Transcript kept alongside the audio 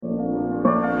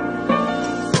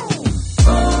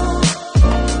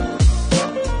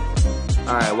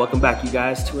Welcome back, you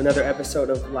guys, to another episode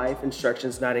of Life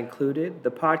Instructions Not Included, the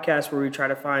podcast where we try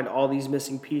to find all these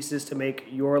missing pieces to make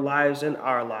your lives and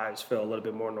our lives feel a little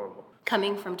bit more normal.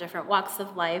 Coming from different walks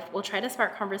of life, we'll try to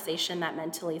spark conversation that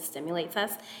mentally stimulates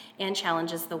us and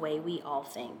challenges the way we all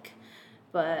think.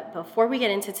 But before we get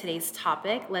into today's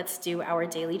topic, let's do our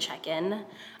daily check-in.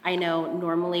 I know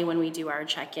normally when we do our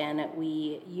check-in,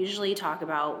 we usually talk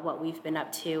about what we've been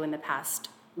up to in the past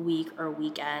week or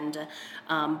weekend,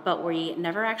 but we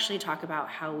never actually talk about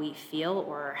how we feel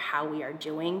or how we are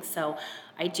doing. So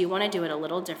I do want to do it a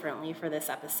little differently for this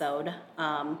episode.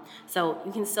 So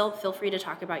you can still feel free to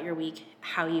talk about your week,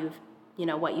 how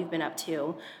what you've been up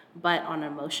to, but on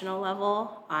an emotional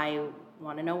level, I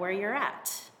want to know where you're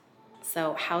at.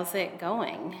 So how's it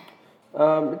going?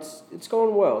 It's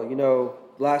going well. You know,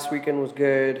 last weekend was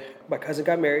good. My cousin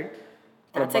got married.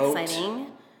 That's exciting.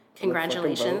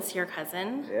 Congratulations, your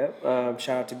cousin. Yep.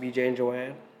 Shout out to BJ and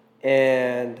Joanne.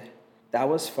 And that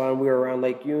was fun. We were around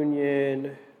Lake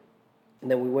Union, and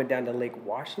then we went down to Lake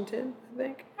Washington, I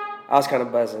think. I was kind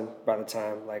of buzzing by the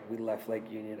time we left Lake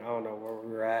Union. I don't know where we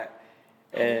were at.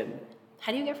 And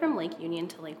how do you get from Lake Union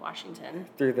to Lake Washington?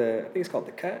 Through I think it's called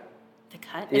the Cut. The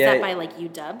Cut? Is that by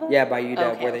UW? Yeah, by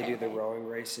UW, where they do the rowing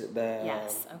races,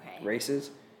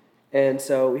 races. And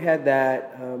so we had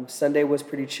that. Sunday was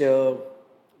pretty chill.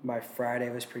 My Friday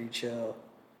was pretty chill.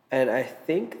 And I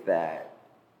think that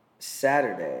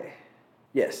Saturday,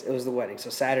 yes, it was the wedding.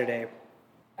 So Saturday,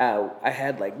 I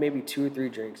had maybe 2 or 3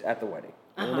 drinks at the wedding.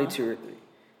 Only 2 or 3.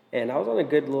 And I was on a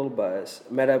good little buzz.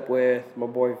 Met up with my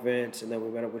boy Vince, and then we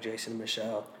met up with Jason and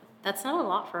Michelle. That's not a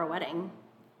lot for a wedding.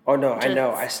 Oh, no, I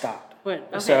know. I stopped. What?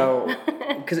 Okay. So,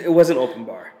 because it was an open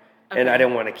bar. Okay. And I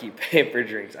didn't want to keep paying for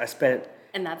drinks.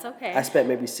 And that's okay. I spent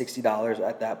maybe $60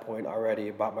 at that point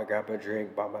already. Bought my grandpa a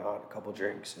drink, bought my aunt a couple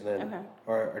drinks, and then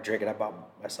or a drink, and I bought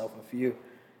myself a few.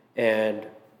 And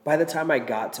by the time I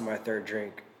got to my 3rd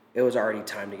drink, it was already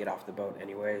time to get off the boat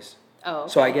anyways. Oh.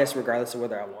 Okay. So I guess regardless of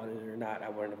whether I wanted it or not, I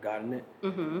wouldn't have gotten it.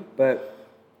 Mm-hmm. But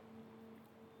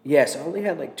yes, I only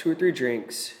had 2 or 3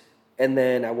 drinks, and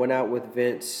then I went out with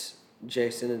Vince,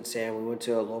 Jason, and Sam. We went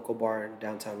to a local bar in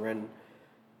downtown Renton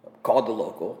called The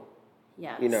Local.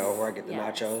 Yes. You know, where I get the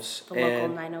nachos. The Local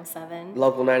 907.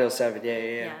 Local 907, yeah.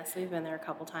 Yes, we've been there a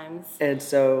couple times. And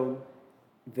so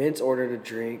Vince ordered a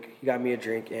drink. He got me a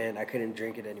drink, and I couldn't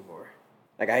drink it anymore.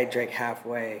 I drank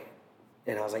halfway,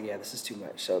 and I was like, yeah, this is too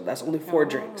much. So that's only 4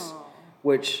 drinks,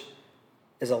 which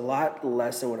is a lot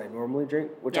less than what I normally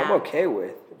drink, which I'm okay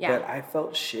with. Yeah. But I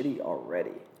felt shitty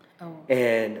already. Oh.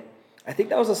 And I think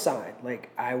that was a sign.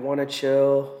 I want to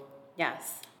chill.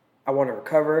 Yes. I want to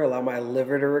recover, allow my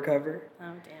liver to recover.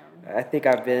 Oh, damn. I think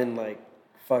I've been,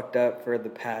 fucked up for the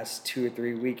past 2 or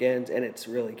 3 weekends, and it's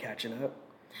really catching up.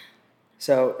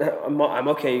 So, I'm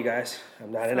okay, you guys.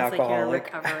 I'm not an alcoholic.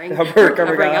 I'm a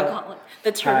recovering alcoholic.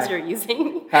 The terms you're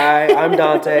using. Hi, I'm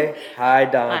Dante. Hi,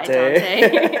 Dante. Hi,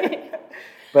 Dante.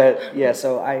 But, yeah,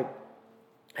 so I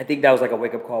think that was a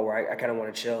wake-up call where I kind of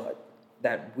want to chill.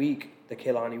 That week, the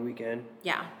Kehlani weekend.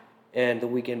 Yeah. And the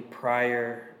weekend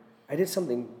prior, I did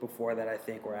something before that, I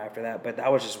think, or after that, but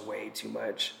that was just way too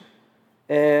much.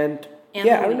 And I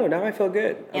don't know. Now I feel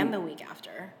good. And the week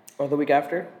after. Oh, the week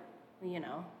after? You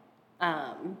know.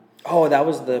 That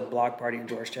was the block party in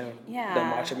Georgetown. Yeah. The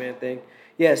Matcha Man thing.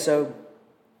 Yeah, so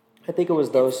I think it was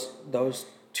those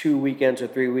 2 weekends or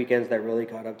 3 weekends that really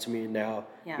caught up to me. And now,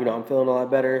 I'm feeling a lot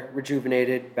better,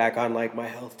 rejuvenated, back on my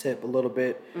health tip a little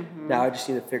bit. Mm-hmm. Now I just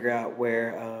need to figure out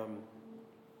where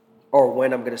or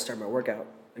when I'm going to start my workout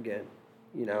again,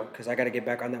 because I got to get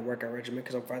back on that workout regimen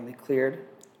because I'm finally cleared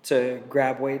to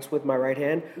grab weights with my right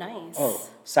hand. Nice. Oh,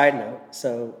 side note.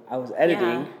 So I was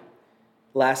editing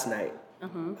last night,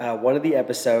 one of the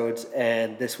episodes,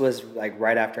 and this was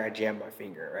right after I jammed my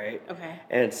finger, right? Okay.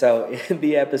 And so in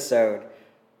the episode,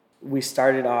 we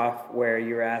started off where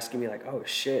you were asking me oh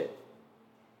shit,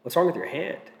 what's wrong with your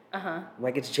hand? I'm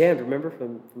it's jammed, remember,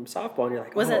 from softball, and you're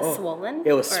like, was it swollen?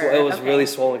 It was really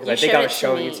swollen, because I think I was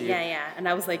showing it to you. Yeah, and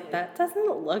I was like, that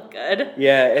doesn't look good.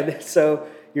 Yeah, and so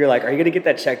you're like, are you going to get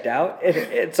that checked out?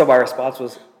 And so my response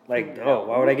was no,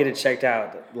 why would I get it checked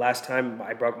out? Last time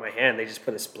I broke my hand, they just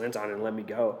put a splint on it and let me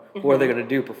go. Mm-hmm. What are they going to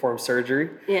do, perform surgery?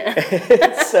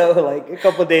 Yeah. So a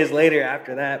couple of days later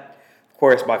after that, of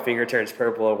course, my finger turns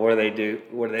purple, and what do they do?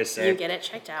 What do they say? You get it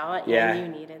checked out, and you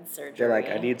needed surgery. They're like,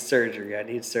 I need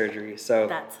surgery. So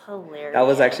that's hilarious. That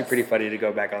was actually pretty funny to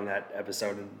go back on that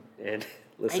episode and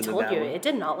listen to that. I told you, it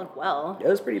did not look well. It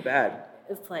was pretty bad.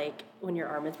 It's when your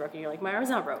arm is broken, you're like, my arm's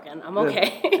not broken. I'm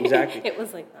okay. Exactly. It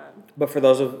was like that. But for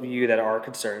those of you that are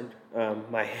concerned,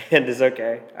 my hand is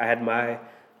okay. I had my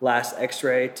last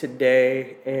x-ray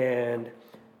today, and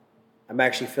I'm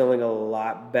actually feeling a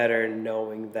lot better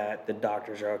knowing that the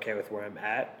doctors are okay with where I'm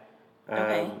at.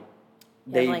 Okay.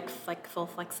 They have like full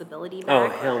flexibility back? Oh,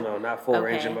 hell no, not full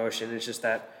range of motion. It's just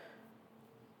that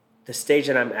the stage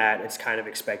that I'm at, it's kind of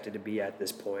expected to be at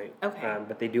this point. Okay.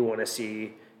 But they do want to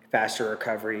see faster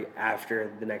recovery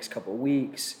after the next couple of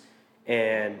weeks.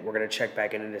 And we're going to check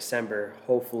back in December.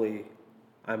 Hopefully,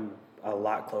 I'm a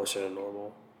lot closer to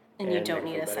normal. And you don't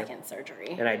need a second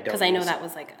surgery. And I don't. Because I know that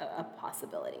was like a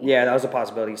possibility. Yeah, that was a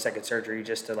possibility, second surgery,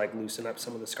 just to like loosen up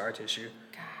some of the scar tissue.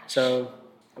 Gosh. So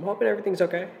I'm hoping everything's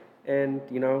okay. And,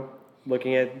 you know,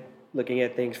 looking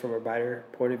at things from a brighter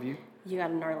point of view. You got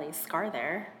a gnarly scar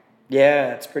there.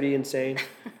 Yeah, it's pretty insane.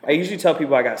 I usually tell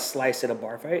people I got sliced in a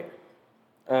bar fight.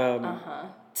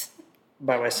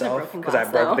 By myself, because I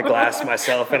broke the glass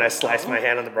myself and I sliced my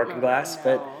hand on the broken glass.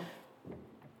 No.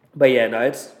 But yeah, no,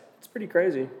 it's pretty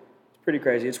crazy. It's pretty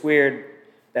crazy. It's weird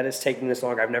that it's taking this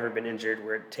long. I've never been injured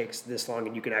where it takes this long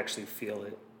and you can actually feel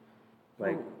it.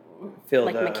 Like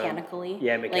mechanically?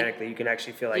 Yeah, mechanically. You can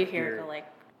actually feel like you hear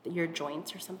your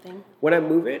joints or something? When I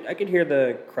move it, I can hear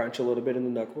the crunch a little bit in the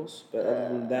knuckles. But other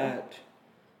than that,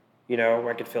 you know,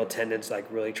 I could feel tendons like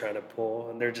really trying to pull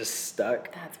and they're just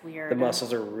stuck. That's weird. The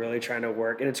muscles are really trying to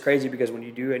work. And it's crazy because when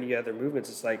you do any other movements,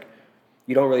 it's like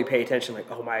you don't really pay attention like,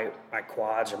 oh, my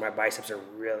quads or my biceps are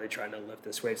really trying to lift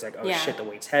this weight. It's like, oh, shit, the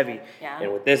weight's heavy. Yeah.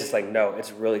 And with this, it's like, no,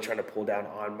 it's really trying to pull down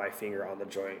on my finger on the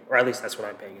joint. Or at least that's what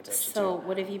I'm paying attention to. So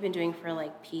what have you been doing for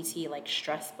like PT, like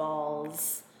stress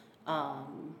balls? I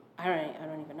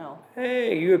don't even know.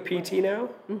 Hey, you a PT now?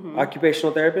 Mm-hmm.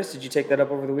 Occupational therapist? Did you take that up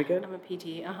over the weekend? I'm a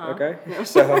PT, Okay.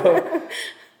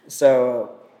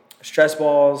 So stress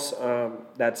balls,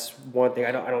 that's one thing.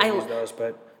 I don't use those,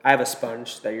 but I have a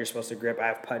sponge that you're supposed to grip. I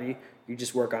have putty. You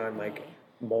just work on like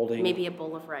molding. Maybe a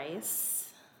bowl of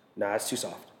rice? Nah, it's too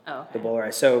soft. Oh, okay. The bowl of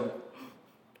rice. So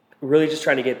really just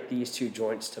trying to get these two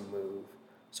joints to move.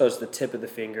 So it's the tip of the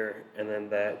finger and then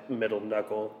the middle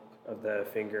knuckle of the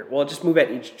finger. Well, just move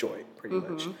at each joint pretty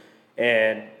much.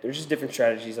 And there's just different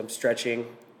strategies. I'm stretching,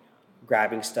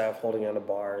 grabbing stuff, holding on to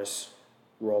bars,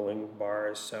 rolling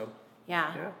bars. So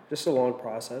yeah, just a long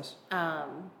process.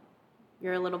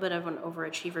 You're a little bit of an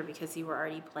overachiever because you were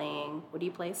already playing. What do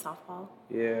you play? Softball?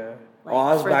 Yeah. Like,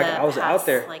 I was out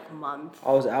there. Like month.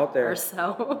 I was out there or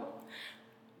so.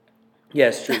 Yeah,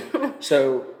 it's true.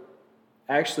 So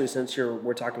actually, since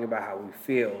we're talking about how we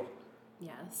feel.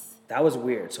 Yes. That was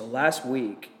weird. So last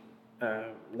week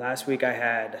I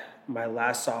had my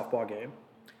last softball game.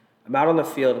 I'm out on the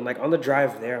field and like on the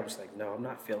drive there, I was like, no, I'm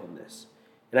not feeling this.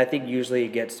 And I think usually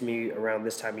it gets me around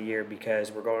this time of year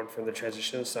because we're going from the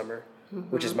transition of summer,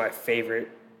 which is my favorite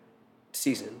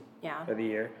season of the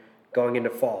year, going into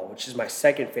fall, which is my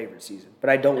second favorite season. But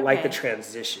I don't like the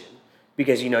transition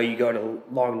because, you know, you go to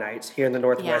long nights. Here in the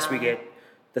Northwest, we get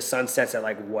the sun sets at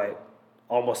like what,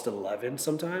 almost 11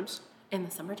 sometimes. In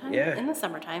the summertime? Yeah. In the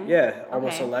summertime? Yeah,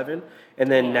 almost 11.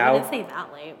 And then now... I didn't say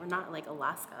that late. We're not like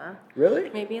Alaska. Really?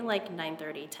 Maybe like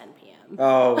 9:30, 10 p.m.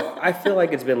 Oh, I feel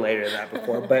like it's been later than that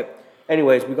before. But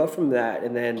anyways, we go from that,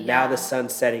 and then now the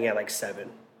sun's setting at like 7.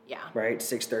 Yeah. Right?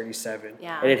 6:30, 7.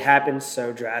 Yeah. And it happens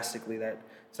so drastically that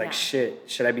it's like,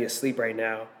 shit, should I be asleep right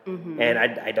now? And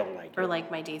I don't like it. Or like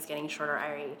my day's getting shorter. I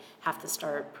already have to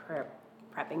start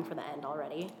prepping for the end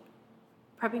already.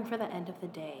 Prepping for the end of the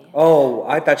day. Oh,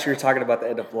 I thought you were talking about the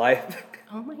end of life.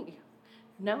 Oh my,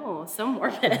 no, so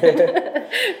morbid.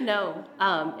 No,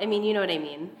 I mean, you know what I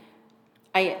mean.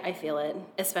 I feel it,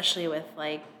 especially with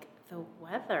like the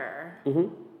weather.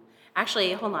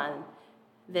 Actually, hold on.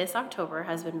 This October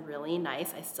has been really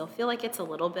nice. I still feel like it's a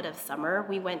little bit of summer.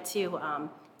 We went to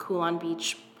Coulon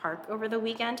Beach Park over the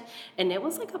weekend, and it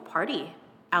was like a party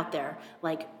out there.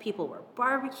 Like people were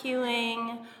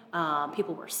barbecuing,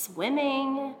 people were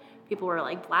swimming, people were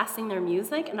like blasting their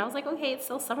music, and I was like, okay, it's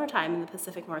still summertime in the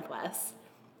Pacific Northwest.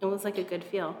 It was like a good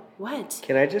feel. What?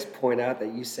 Can I just point out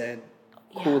that you said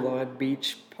Coulon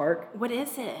Beach Park? What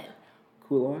is it?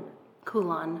 Coulon?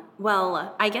 Coulon.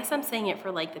 Well, I guess I'm saying it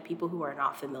for like the people who are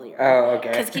not familiar. Oh, okay.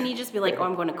 Because can you just be like, oh,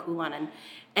 I'm going to Coulon,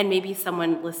 and maybe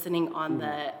someone listening on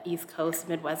the East Coast,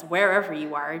 Midwest, wherever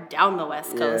you are, down the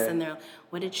West Coast, and they're,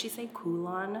 what did she say,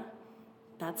 Coulon?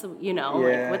 That's,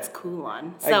 like, what's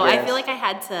Coulon? So I feel like I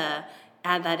had to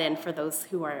add that in for those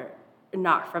who are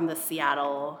not from the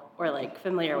Seattle or like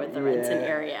familiar with the Renton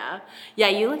area. Yeah,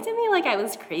 you looked at me like I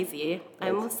was crazy. I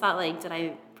almost thought like, did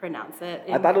I pronounce it?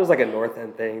 I thought it was like a North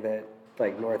End thing that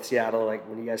like North Seattle, like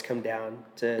when you guys come down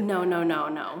to No.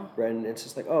 Renton, it's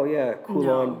just like, oh yeah,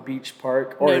 Coulon Beach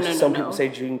Park. Or some people say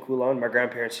Jean Coulon. My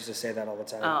grandparents used to say that all the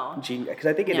time. Oh. Jean, because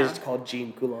I think it is called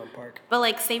Jean Coulon Park. But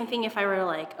like same thing if I were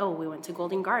like, oh, we went to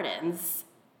Golden Gardens.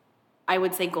 I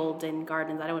would say Golden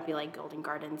Gardens. I don't want to be like Golden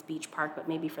Gardens Beach Park, but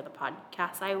maybe for the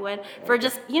podcast I would. For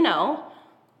just, you know.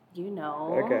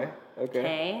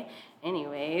 Okay.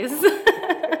 Anyways.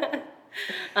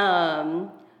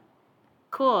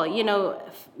 Cool. You know,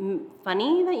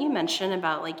 funny that you mentioned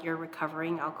about like your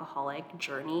recovering alcoholic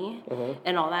journey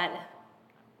and all that.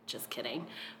 Just kidding.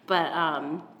 But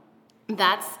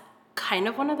that's kind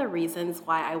of one of the reasons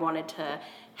why I wanted to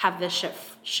have this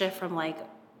shift from like,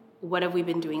 what have we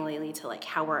been doing lately to like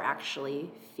how we're actually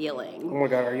feeling. Oh my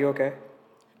God, are you okay?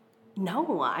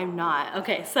 No, I'm not.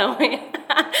 Okay, so wait,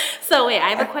 I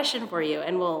have a question for you,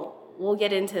 and we'll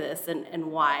get into this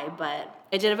and why, but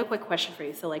I did have a quick question for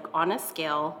you. So like on a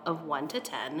scale of 1 to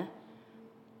 10,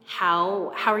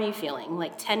 how are you feeling?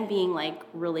 Like 10 being like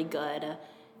really good,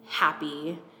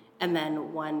 happy, and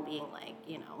then 1 being like,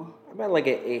 you know. I'm at like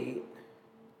an 8.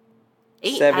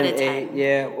 8 7, out of 10. 8,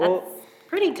 yeah. Well, that's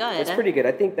pretty good. It's pretty good.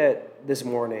 I think that this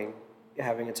morning,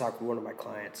 having a talk with one of my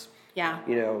clients,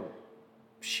 you know,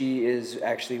 she is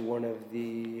actually one of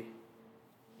the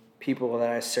people that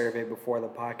I surveyed before the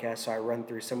podcast, so I run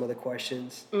through some of the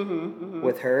questions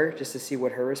with her just to see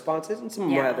what her response is, and some of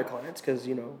my other clients, because,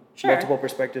 you know, multiple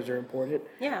perspectives are important.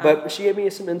 Yeah. But she gave me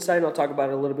some insight, and I'll talk about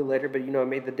it a little bit later, but, you know, it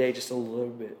made the day just a little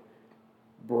bit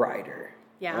brighter.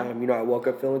 Yeah. You know, I woke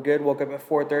up feeling good, woke up at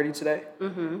 4:30 today,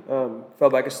 fell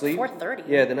back asleep. 4:30?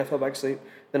 Yeah, then I fell back asleep.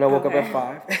 Then I woke up at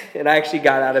 5, and I actually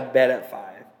got out of bed at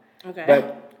 5. Okay.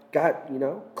 But got, you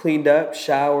know, cleaned up,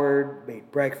 showered,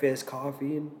 made breakfast,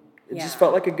 coffee, and it just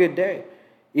felt like a good day,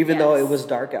 even though it was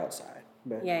dark outside.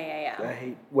 But I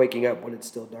hate waking up when it's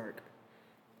still dark.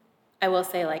 I will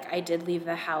say, like, I did leave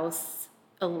the house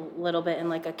a little bit in,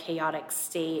 like, a chaotic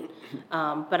state,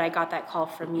 but I got that call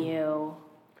from you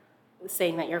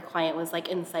saying that your client was, like,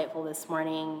 insightful this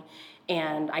morning,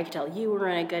 and I could tell you were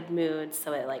in a good mood,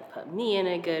 so it, like, put me in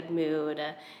a good mood.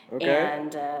 Okay.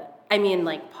 And, I mean,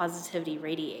 like, positivity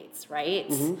radiates,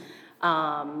 right?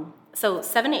 So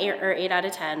 7 or 8 out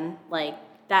of 10, like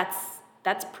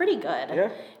that's pretty good. Yeah.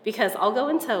 Because I'll go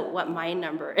into what my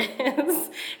number is.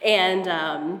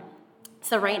 And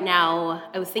so right now,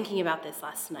 I was thinking about this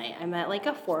last night. I'm at like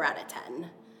a 4 out of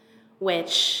 10,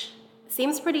 which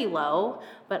seems pretty low.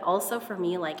 But also for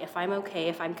me, like if I'm okay,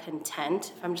 if I'm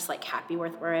content, if I'm just like happy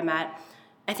with where I'm at,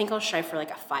 I think I'll strive for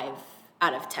like a 5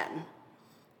 out of 10.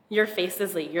 Your face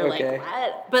is like, you're like,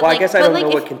 what? But well, like, I guess I don't know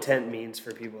what content means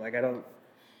for people. Like I don't.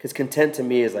 Because content to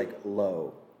me is like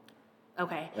low.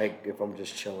 Okay. Like if I'm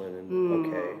just chilling and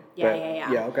okay.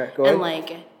 Yeah. Yeah, okay, go ahead. And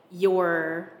like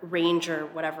your range or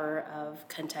whatever of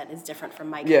content is different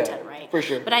from my content, right? For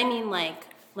sure. But I mean like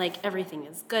everything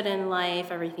is good in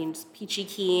life, everything's peachy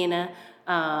keen.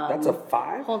 That's a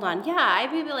 5? Hold on. Yeah,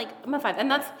 I'd be like, I'm a 5. And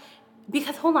that's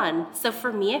because, hold on. So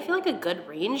for me, I feel like a good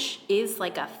range is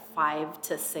like a 5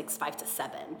 to 6, 5 to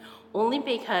 7. Only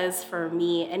because for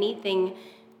me, anything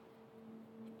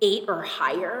 8 or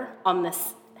higher on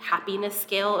this happiness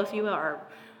scale, if you will,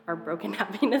 or broken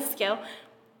happiness scale,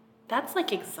 that's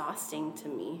like exhausting to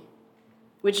me.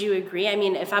 Would you agree? I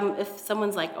mean, if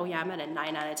someone's like, oh yeah, I'm at a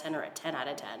 9 out of 10 or a 10 out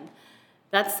of 10,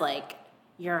 that's like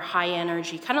your high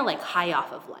energy, kind of like high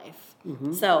off of life.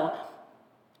 So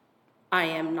I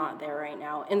am not there right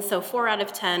now. And so 4 out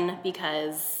of 10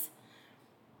 because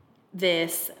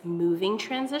this moving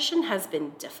transition has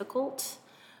been difficult.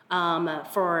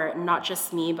 For not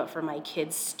just me, but for my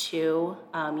kids too.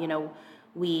 You know,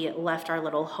 we left our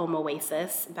little home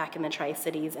oasis back in the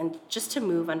Tri-Cities and just to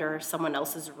move under someone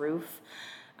else's roof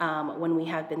when we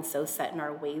have been so set in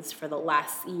our ways for the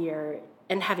last year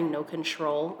and having no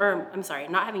control, or I'm sorry,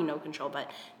 not having no control,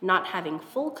 but not having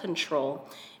full control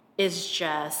is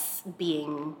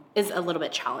a little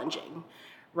bit challenging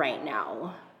right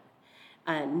now.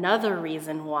 Another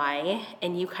reason why,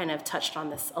 and you kind of touched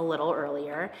on this a little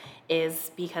earlier,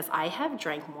 is because I have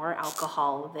drank more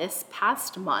alcohol this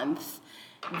past month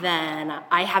than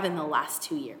I have in the last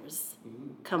 2 years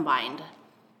combined,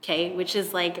 okay? Which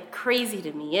is like crazy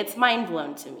to me. It's mind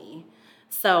blown to me.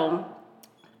 So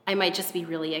I might just be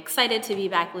really excited to be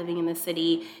back living in the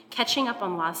city, catching up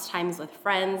on lost times with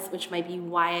friends, which might be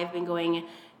why I've been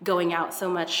going out so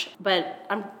much. But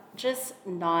I'm just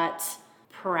not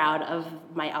proud of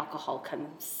my alcohol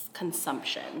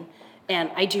consumption.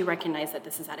 And I do recognize that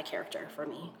this is out of character for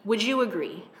me. Would you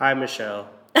agree? Hi, Michelle.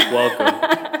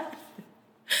 Welcome.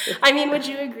 I mean, would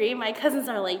you agree? My cousins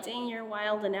are like, dang, you're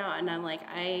wilding out. And I'm like,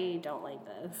 I don't like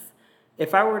this.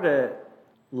 If I were to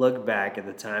look back at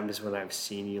the times when I've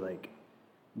seen you like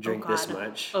drink this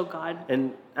much. Oh God.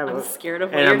 And I'm scared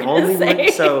of what you're going to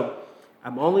say. So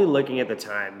I'm only looking at the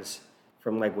times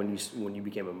from like when you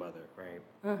became a mother, right?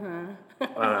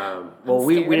 Well,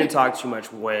 we didn't talk too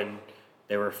much when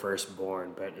they were first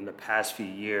born. But in the past few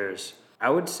years, I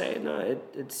would say, no,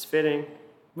 it's fitting.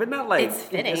 But not like, it's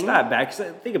fitting. It's not bad.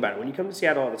 Because think about it. When you come to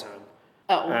Seattle all the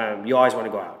time, you always want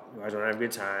to go out. You always want to have a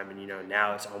good time. And,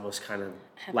 now it's almost kind of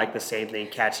like the same thing,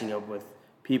 catching up with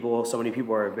people. So many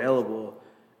people are available,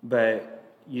 but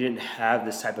you didn't have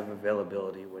this type of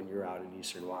availability when you're out in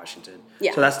Eastern Washington.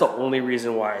 Yeah. So that's the only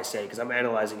reason why I say, because I'm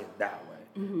analyzing it that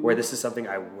way, where this is something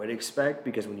I would expect,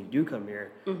 because when you do come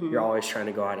here, you're always trying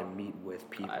to go out and meet with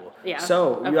people. Yeah.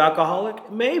 So, you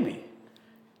alcoholic? Maybe.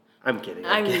 I'm kidding.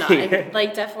 I'm not.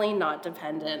 I'm definitely not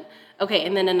dependent. Okay,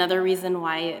 and then another reason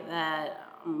why that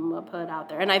I'm going to put out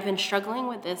there, and I've been struggling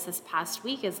with this past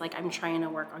week, is I'm trying to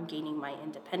work on gaining my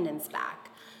independence back.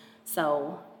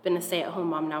 So, been a stay-at-home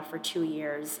mom now for 2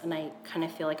 years, and I kind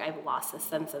of feel like I've lost a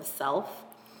sense of self.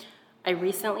 I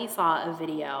recently saw a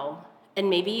video, and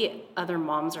maybe other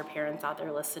moms or parents out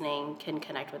there listening can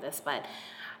connect with this, but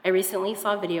I recently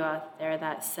saw a video out there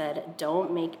that said,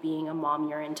 don't make being a mom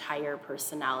your entire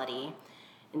personality,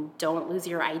 and don't lose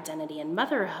your identity in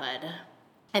motherhood.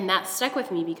 And that stuck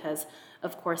with me because,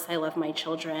 of course, I love my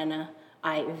children.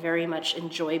 I very much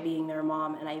enjoy being their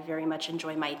mom, and I very much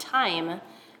enjoy my time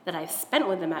that I've spent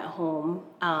with them at home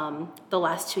the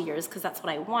last 2 years, because that's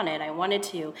what I wanted. I wanted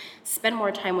to spend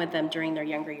more time with them during their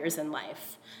younger years in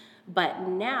life. But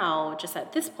now, just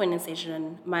at this point in stage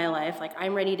in my life,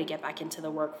 I'm ready to get back into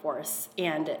the workforce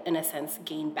and, in a sense,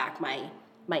 gain back my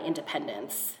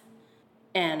independence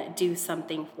and do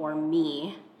something for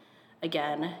me.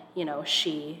 Again, who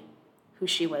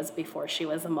she was before she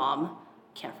was a mom.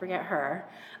 Can't forget her.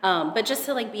 But just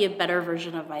to be a better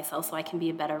version of myself, so I can be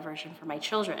a better version for my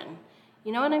children.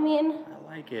 You know what I mean?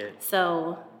 I like it.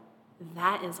 So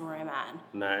that is where I'm at.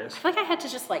 Nice. I feel like I had to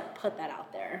just put that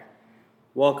out there.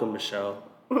 Welcome, Michelle.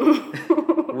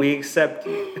 We accept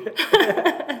you.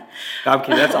 No, I'm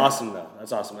kidding. That's awesome, though.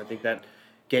 That's awesome. I think that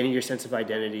gaining your sense of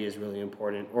identity is really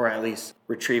important, or at least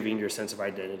retrieving your sense of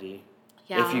identity.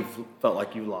 Yeah. If you've felt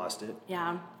like you lost it.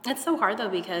 Yeah. It's so hard, though,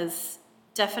 because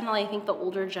definitely I think the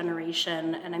older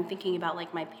generation, and I'm thinking about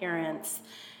my parents,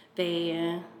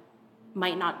 they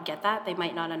might not get that. They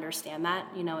might not understand that.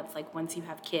 It's once you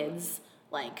have kids,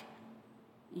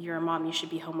 you're a mom, you should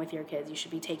be home with your kids, you should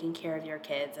be taking care of your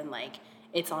kids, and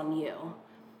it's on you.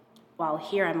 While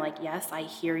here I'm yes, I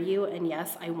hear you, and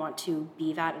yes, I want to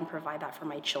be that and provide that for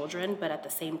my children, but at the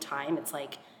same time it's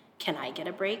can I get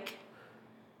a break?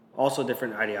 Also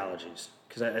different ideologies,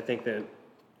 because I think that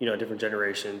different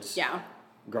generations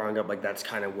growing up, that's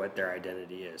kind of what their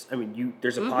identity is. I mean,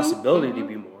 there's a possibility to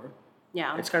be more.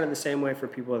 Yeah. It's kind of the same way for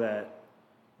people that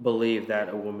believe that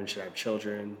a woman should have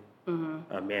children,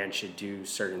 a man should do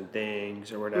certain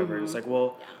things or whatever. It's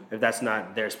if that's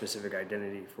not their specific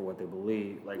identity for what they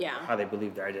believe, how they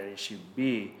believe their identity should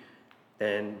be,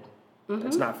 then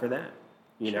it's not for them,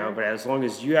 you know? But as long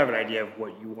as you have an idea of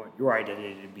what you want your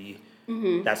identity to be,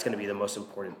 that's going to be the most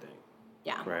important thing.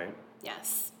 Yeah. Right?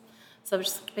 Yes. So I've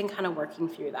just been kind of working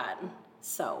through that.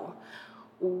 So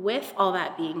with all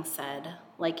that being said,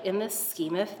 in this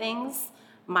scheme of things,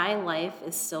 my life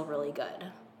is still really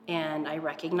good. And I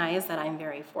recognize that I'm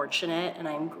very fortunate and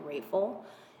I'm grateful,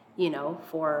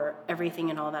 for everything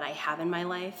and all that I have in my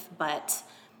life. But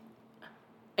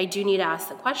I do need to ask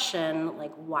the question,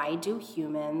 why do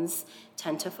humans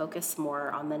tend to focus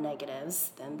more on the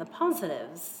negatives than the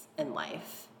positives in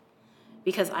life?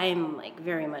 Because I am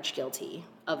very much guilty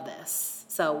of this.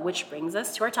 So, which brings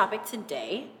us to our topic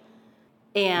today.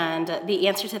 And the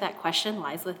answer to that question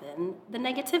lies within the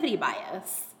negativity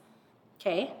bias.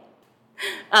 Okay?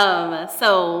 All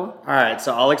right,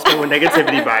 so I'll explain what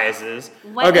negativity bias is.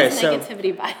 What is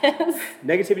negativity bias?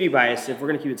 Negativity bias, if we're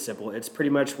going to keep it simple, it's pretty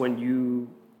much when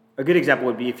a good example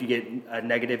would be if you get a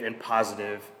negative and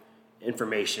positive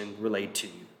information relayed to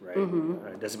you, right?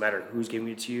 It doesn't matter who's giving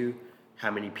it to you,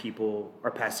 how many people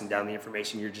are passing down the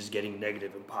information, you're just getting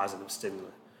negative and positive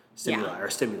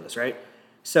stimulus, right?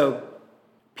 So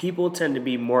people tend to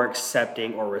be more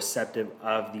accepting or receptive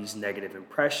of these negative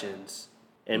impressions,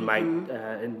 and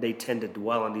and they tend to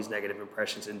dwell on these negative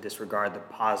impressions and disregard the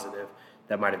positive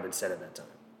that might have been said at that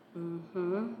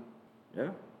time.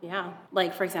 Yeah.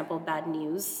 For example, bad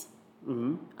news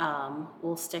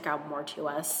will stick out more to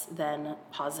us than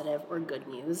positive or good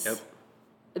news.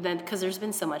 Then, because there's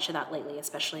been so much of that lately,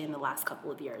 especially in the last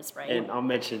couple of years, right? And I'll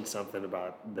mention something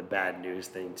about the bad news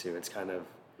thing too. It's kind of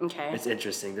it's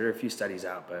interesting. There are a few studies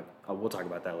out, but we'll talk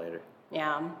about that later.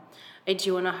 Yeah, I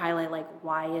do want to highlight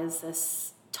why is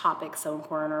this topic so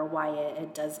important, or why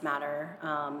it does matter.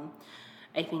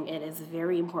 I think it is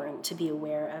very important to be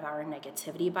aware of our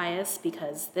negativity bias,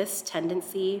 because this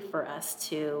tendency for us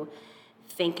to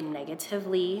think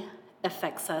negatively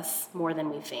affects us more than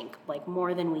we think, like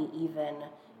more than we even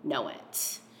know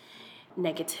it.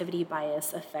 Negativity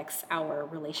bias affects our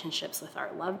relationships with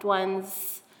our loved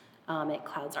ones. It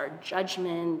clouds our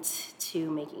judgment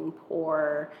to making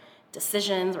poor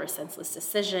decisions or senseless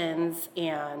decisions,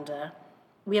 and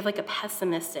we have like a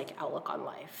pessimistic outlook on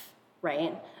life,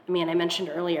 right? I mean, I mentioned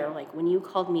earlier, like when you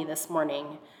called me this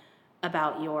morning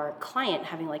about your client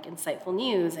having like insightful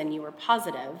news and you were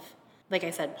positive, like I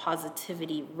said,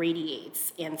 positivity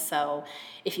radiates. And so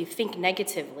if you think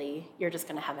negatively, you're just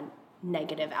going to have a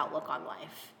negative outlook on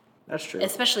life. That's true.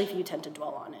 Especially if you tend to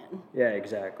dwell on it. Yeah,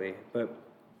 exactly. But,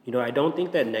 I don't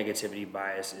think that negativity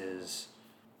bias is,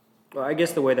 well, I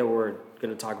guess the way that we're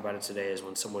going to talk about it today is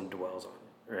when someone dwells on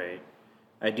it, right?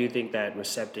 I do think that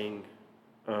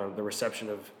the reception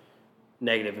of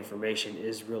negative information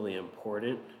is really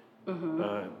important.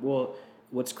 Well,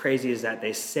 what's crazy is that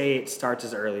they say it starts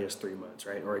as early as 3 months,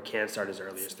 right? Or it can start as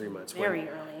early as 3 months. Very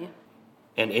early.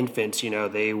 And infants,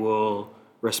 they will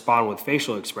respond with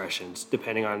facial expressions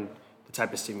depending on the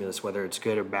type of stimulus, whether it's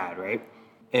good or bad, right?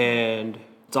 And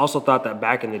it's also thought that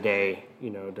back in the day,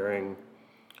 during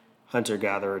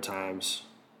hunter-gatherer times,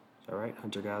 is that right?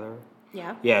 Hunter-gatherer?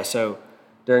 Yeah. Yeah, so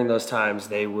during those times,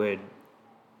 they would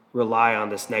rely on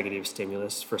this negative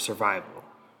stimulus for survival.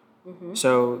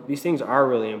 So these things are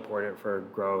really important for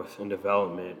growth and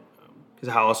development,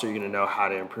 because how else are you going to know how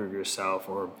to improve yourself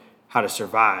or how to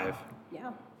survive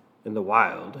in the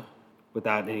wild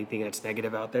without anything that's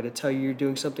negative out there to tell you you're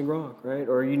doing something wrong, right?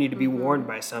 Or you need to be warned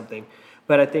by something.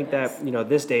 But I think that,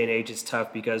 this day and age is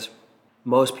tough because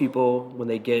most people, when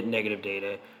they get negative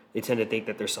data, they tend to think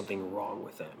that there's something wrong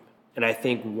with them. And I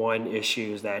think one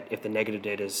issue is that if the negative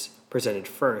data is presented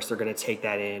first, they're going to take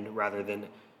that in rather than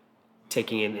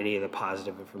taking in any of the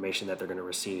positive information that they're going to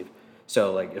receive.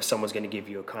 So like if someone's going to give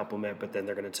you a compliment, but then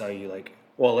they're going to tell you like,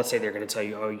 well, let's say they're going to tell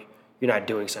you, oh, you're not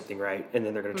doing something right. And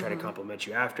then they're going to try to compliment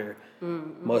you after.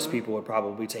 Most people would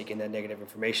probably take in that negative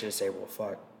information and say, well,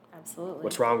 fuck. Absolutely.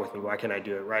 What's wrong with me? Why can't I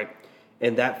do it right?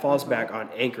 And that falls back on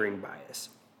anchoring bias,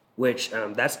 which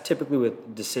that's typically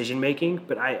with decision making,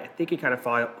 but I think it kind of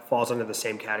falls under the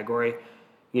same category.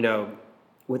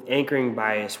 With anchoring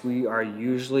bias, we are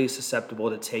usually susceptible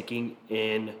to taking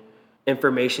in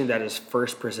information that is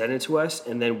first presented to us,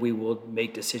 and then we will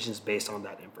make decisions based on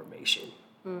that information.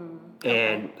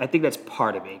 And I think that's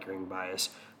part of anchoring bias.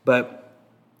 But,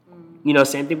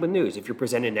 same thing with news. If you're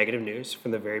presented negative news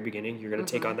from the very beginning, you're going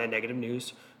to take on that negative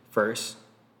news first.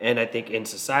 And I think in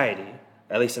society,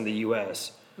 at least in the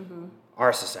U.S.,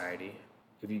 our society,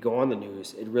 if you go on the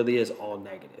news, it really is all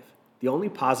negative. The only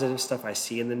positive stuff I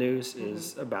see in the news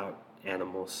is about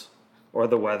animals or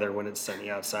the weather when it's sunny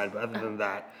outside. But other than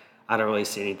that, I don't really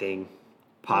see anything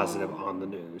positive on the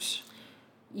news.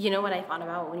 You know what I thought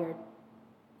about when you're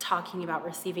talking about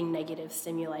receiving negative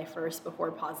stimuli first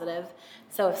before positive?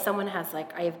 So if someone has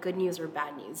like, I have good news or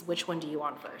bad news, which one do you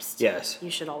want first? Yes.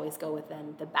 You should always go with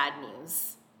the bad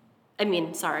news.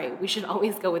 We should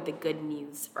always go with the good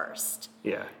news first.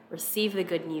 Yeah. Receive the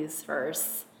good news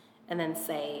first and then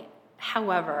say,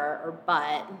 however, or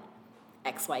but,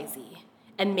 XYZ.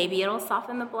 And maybe it'll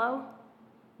soften the blow.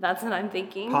 That's what I'm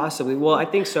thinking. Possibly. Well, I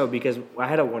think so because I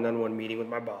had a one-on-one meeting with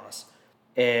my boss.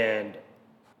 And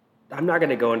I'm not going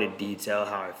to go into detail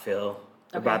how I feel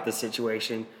about the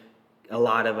situation. A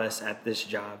lot of us at this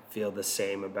job feel the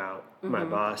same about my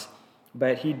boss.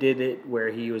 But he did it where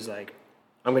he was like,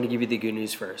 I'm going to give you the good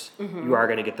news first. You are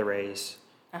going to get the raise.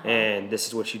 And this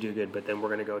is what you do good. But then we're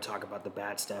going to go talk about the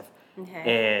bad stuff.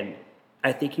 And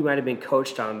I think he might have been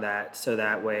coached on that so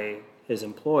that way his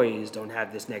employees don't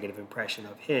have this negative impression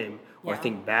of him or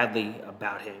think badly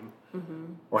about him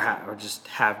or just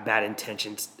have bad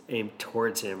intentions aimed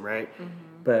towards him, right?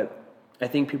 But I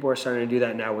think people are starting to do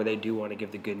that now where they do want to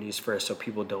give the good news first so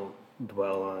people don't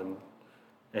dwell on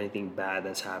anything bad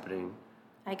that's happening.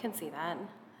 I can see that.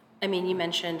 I mean, you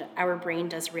mentioned our brain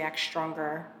does react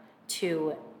stronger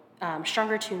to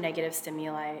negative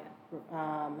stimuli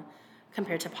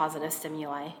compared to positive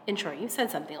stimuli. In short, you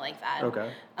said something like that.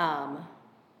 Okay.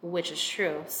 Which is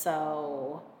true.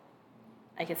 So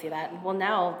I can see that. Well,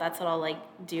 now that's what I'll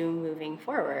do moving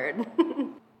forward.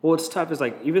 Well, what's tough is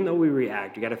even though we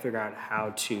react, you got to figure out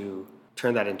how to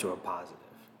turn that into a positive.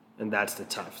 And that's the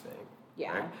tough thing.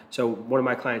 Yeah. Right? So one of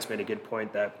my clients made a good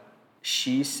point that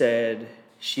she said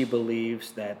she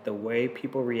believes that the way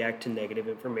people react to negative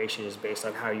information is based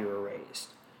on how you were raised,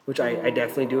 which I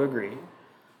definitely do agree.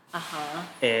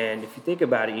 And if you think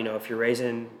about it, if you're raised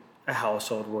in a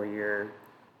household where you're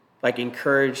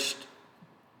encouraged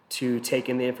to take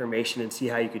in the information and see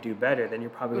how you could do better, then you're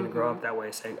probably going to grow up that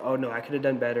way saying, oh no, I could have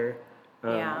done better.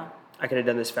 I could have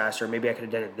done this faster. Maybe I could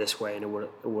have done it this way and it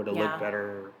would have looked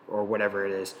better or whatever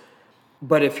it is.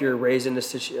 But if you're raised in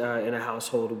a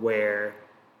household where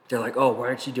they're like, oh, why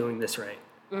aren't you doing this right?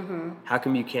 How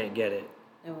come you can't get it?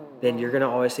 Then you're going to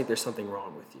always think there's something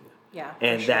wrong with you. Yeah,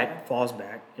 and that falls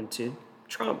back into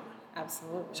trauma.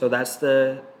 Absolutely. So that's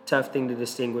the tough thing to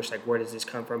distinguish, like, where does this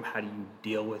come from? How do you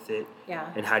deal with it?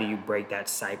 Yeah. And how do you break that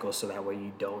cycle so that way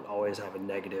you don't always have a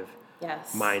negative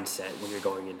mindset when you're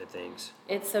going into things?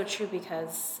 It's so true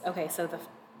because, so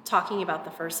talking about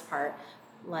the first part,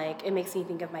 like, it makes me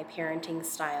think of my parenting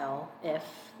style. If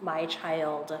my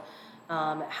child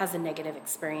has a negative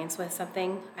experience with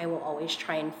something, I will always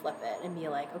try and flip it and be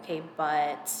like, okay,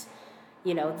 but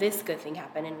this good thing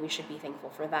happened and we should be thankful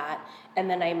for that. And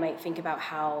then I might think about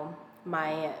how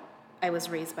I was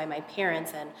raised by my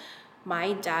parents, and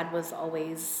my dad was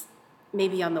always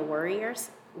maybe on the worrier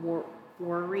side.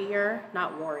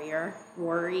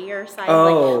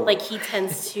 Oh. Like he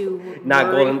tends to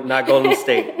not Golden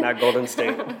State.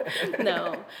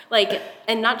 No.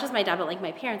 And not just my dad, but like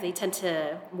my parents, they tend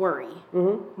to worry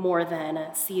more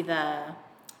than see the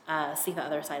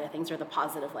other side of things or the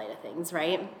positive light of things,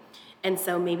 right? And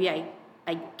so maybe I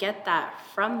get that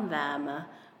from them,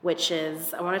 which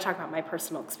is, I want to talk about my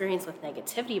personal experience with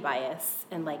negativity bias.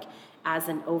 And like, as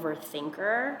an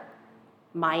overthinker,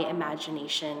 my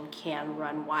imagination can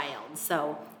run wild.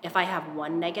 So if I have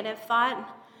one negative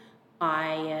thought,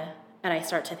 and I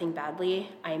start to think badly,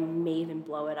 I may even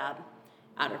blow it up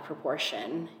out of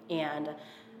proportion. And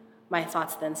my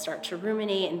thoughts then start to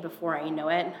ruminate, and before I know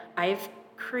it, I've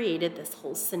created this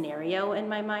whole scenario in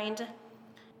my mind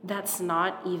that's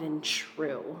not even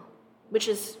true, which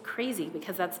is crazy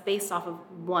because that's based off of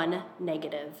one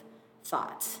negative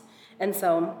thought. And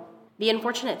so the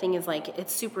unfortunate thing is, like,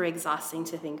 it's super exhausting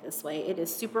to think this way. It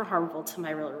is super harmful to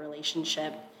my real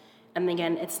relationship. And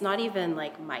again, it's not even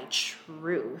like my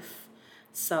truth.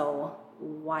 So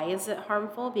why is it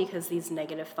harmful? Because these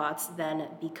negative thoughts then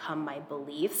become my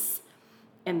beliefs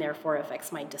and therefore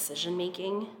affects my decision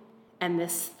making. And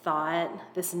this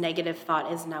negative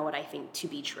thought is now what I think to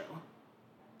be true.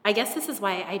 I guess this is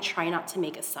why I try not to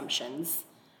make assumptions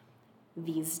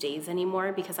these days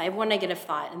anymore, because I have one negative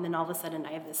thought and then all of a sudden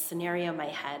I have this scenario in my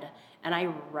head and I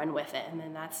run with it, and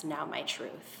then that's now my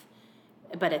truth.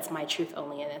 But it's my truth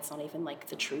only, and it's not even like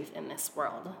the truth in this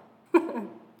world.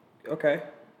 Okay.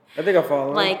 I think I'll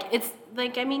follow. Like, it's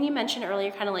like, I mean, you mentioned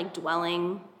earlier kind of like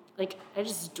dwelling. Like, I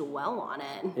just dwell on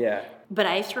it. Yeah. But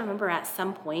I have to remember at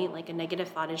some point, like, a negative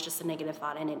thought is just a negative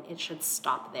thought, and it should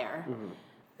stop there. Mm-hmm.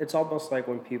 It's almost like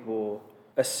when people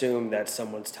assume that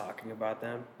someone's talking about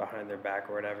them behind their back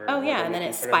or whatever. Oh, yeah, and then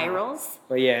it spirals.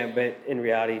 But in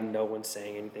reality, no one's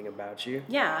saying anything about you.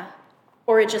 Yeah.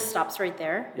 Or it just stops right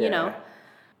there, you know.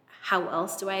 How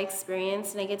else do I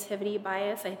experience negativity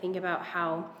bias? I think about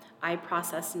how I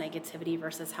process negativity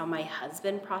versus how my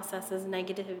husband processes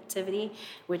negativity,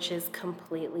 which is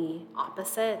completely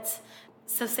opposite.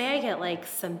 So say I get like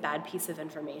some bad piece of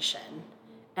information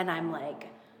and I'm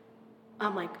like,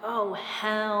 oh,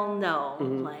 hell no.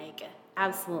 Mm-hmm. Like,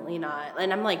 absolutely not.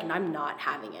 And I'm like, I'm not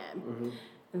having it. Mm-hmm.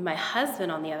 And my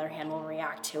husband, on the other hand, will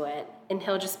react to it and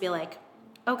he'll just be like,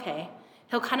 okay.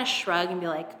 He'll kind of shrug and be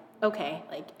like, okay,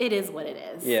 like, it is what it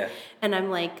is. Yeah. And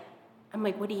I'm like,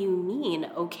 what do you mean,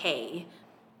 okay?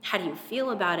 How do you feel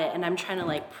about it? And I'm trying to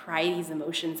like pry these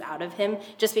emotions out of him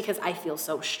just because I feel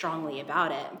so strongly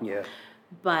about it. Yeah.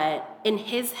 But in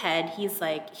his head, he's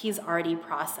like, he's already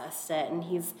processed it, and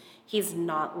he's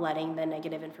not letting the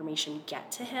negative information get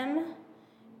to him.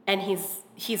 And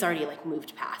he's already like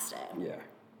moved past it. Yeah.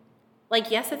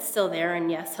 Like, yes, it's still there, and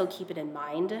yes, he'll keep it in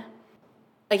mind.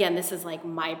 Again, this is like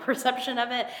my perception of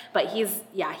it, but he's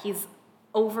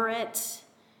over it.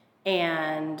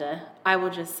 And I will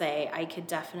just say I could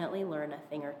definitely learn a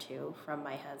thing or two from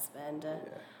my husband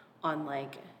on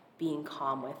like being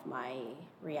calm with my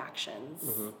reactions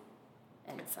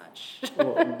and such.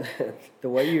 Well, the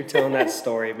way you're telling that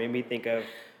story made me think of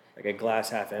like a glass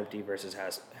half empty versus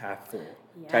half full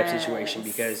type situation,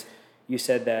 because you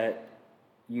said that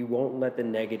you won't let the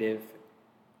negative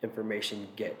information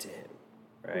get to him,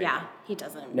 right? Yeah, he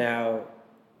doesn't. Now,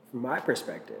 from my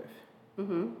perspective,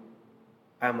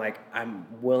 I'm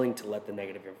willing to let the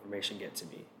negative information get to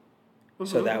me.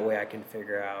 So that way I can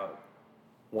figure out,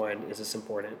 one, is this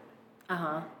important?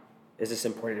 Is this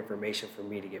important information for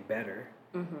me to get better?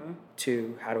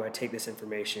 Two, how do I take this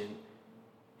information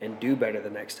and do better the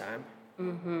next time?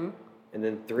 And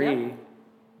then three,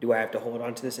 do I have to hold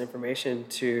on to this information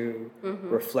to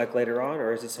reflect later on,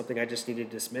 or is it something I just need to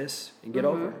dismiss and get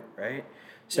over, right?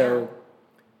 So,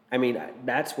 I mean,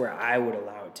 that's where I would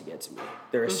allow it to get to me.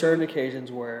 There are certain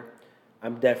occasions where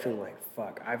I'm definitely like,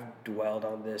 fuck, I've dwelled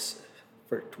on this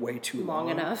for way too long.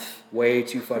 Enough. Way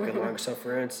too fucking long. So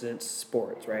for instance,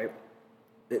 sports, right?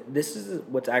 This is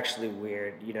what's actually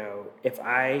weird. You know, if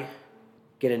I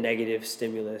get a negative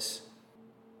stimulus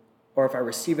or if I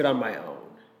receive it on my own,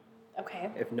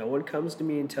 okay. If no one comes to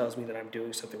me and tells me that I'm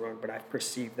doing something wrong, but I've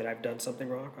perceived that I've done something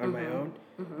wrong on my own,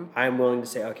 I'm willing to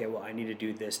say, okay, well, I need to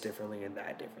do this differently and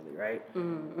that differently, right?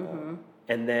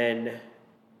 And then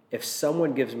if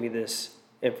someone gives me this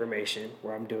information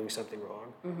where I'm doing something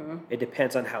wrong, it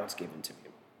depends on how it's given to me.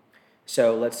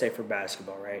 So let's say for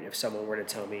basketball, right? If someone were to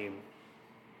tell me,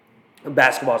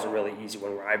 basketball is a really easy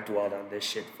one where I've dwelled on this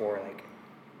shit for like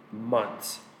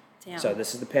months. Damn. So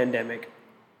this is the pandemic.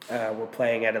 We're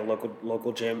playing at a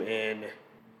local gym in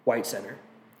White Center.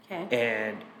 Okay.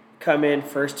 And come in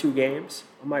first 2 games,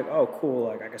 I'm like, oh, cool.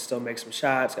 Like I can still make some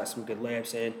shots, got some good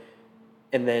layups in.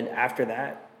 And then after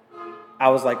that, I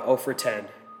was like 0 for 10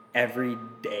 every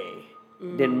day.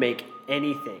 Didn't make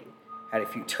anything. Had a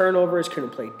few turnovers,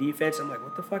 couldn't play defense. I'm like,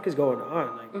 what the fuck is going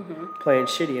on? Like playing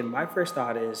shitty. And my first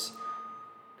thought is,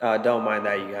 don't mind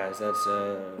that, you guys. That's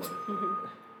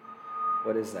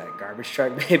what is that? Garbage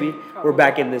truck, baby? Probably. We're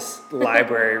back in this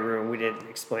library room. We didn't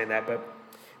explain that, but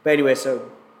anyway,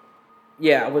 so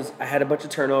yeah, I had a bunch of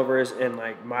turnovers, and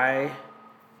like my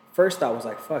first thought was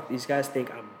like, fuck, these guys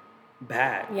think I'm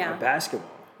bad at basketball.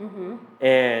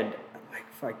 And I'm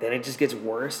like, fuck, then it just gets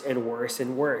worse and worse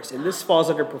and worse. And this falls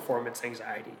under performance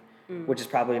anxiety, which is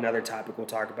probably another topic we'll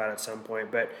talk about at some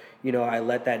point. But, you know, I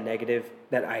let that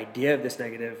idea of this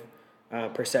negative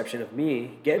perception of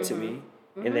me get to me.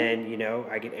 And then, you know,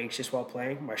 I get anxious while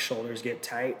playing. My shoulders get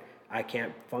tight. I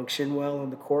can't function well on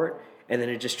the court. And then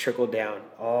it just trickled down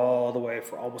all the way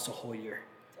for almost a whole year.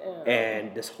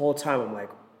 And this whole time I'm like,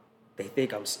 they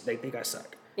think I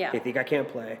suck. Yeah. They think I can't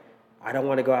play. I don't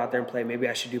want to go out there and play. Maybe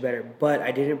I should do better. But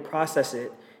I didn't process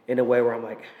it in a way where I'm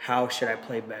like, how should I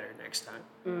play better next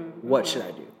time? What should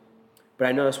I do? But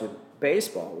I noticed with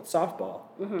baseball, with softball,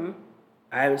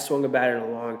 I haven't swung a bat in a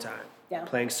long time. Yeah.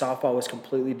 Playing softball was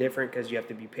completely different because you have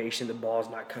to be patient. The ball's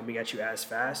not coming at you as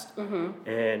fast.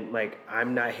 And, like,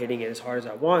 I'm not hitting it as hard as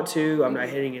I want to. I'm not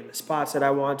hitting it in the spots that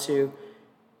I want to.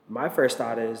 My first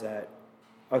thought is that,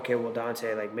 okay, well,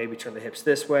 Dante, like, maybe turn the hips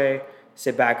this way,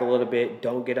 sit back a little bit,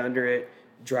 don't get under it,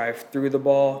 drive through the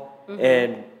ball.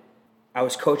 And I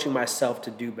was coaching myself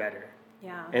to do better.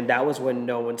 Yeah. And that was when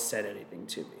no one said anything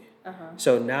to me.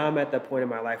 So now I'm at that point in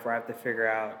my life where I have to figure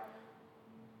out,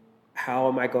 how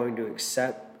am I going to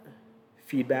accept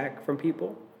feedback from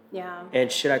people? Yeah.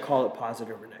 And should I call it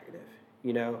positive or negative?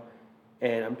 You know?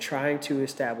 And I'm trying to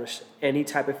establish any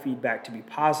type of feedback to be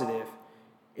positive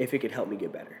if it could help me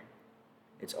get better.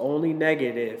 It's only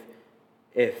negative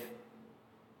if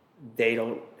they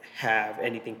don't have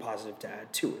anything positive to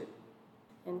add to it.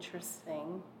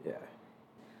 Interesting. Yeah.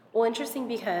 Well, interesting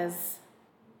because,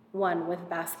 one, with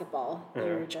basketball,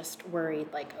 you're just worried,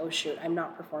 like, oh, shoot, I'm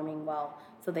not performing well,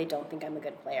 so they don't think I'm a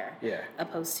good player. Yeah.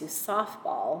 Opposed to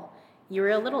softball, you're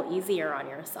a little easier on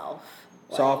yourself.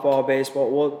 Softball,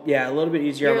 baseball, well, yeah, a little bit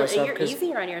easier on myself. You're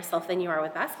easier on yourself than you are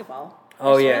with basketball.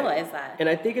 Oh, yeah. I realize that. And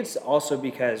I think it's also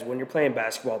because when you're playing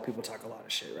basketball, people talk a lot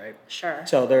of shit, right? Sure.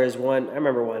 So there is I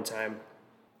remember one time,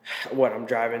 I'm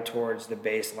driving towards the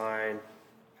baseline,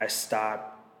 I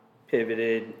stopped,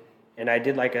 pivoted, and I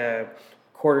did like a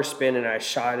quarter spin, and I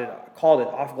shot it, called it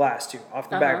off glass too, off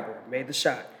the backboard, made the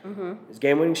shot. His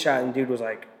game-winning shot, and dude was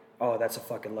like, oh, that's a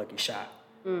fucking lucky shot.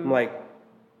 I'm like,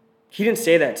 he didn't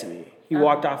say that to me. He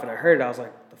walked off, and I heard it. I was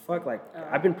like, the fuck? Like,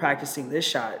 I've been practicing this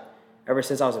shot ever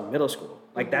since I was in middle school.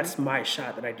 Like, that's my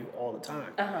shot that I do all the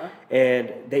time.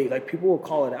 And they, like, people will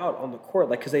call it out on the court,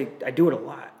 like, because I do it a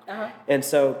lot. And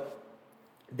so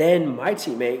then my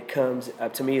teammate comes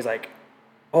up to me, he's like,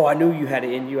 oh, I knew you had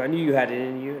it in you. I knew you had it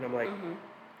in you. And I'm like,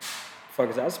 fuck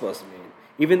is that supposed to mean?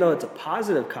 Even though it's a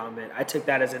positive comment, I took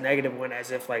that as a negative one,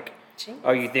 as if like,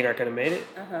 oh, you think I could have made it?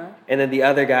 And then the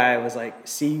other guy was like,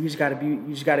 see, you have to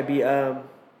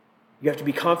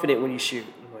be confident when you shoot.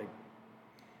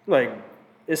 I'm like,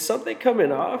 is something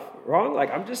coming off wrong?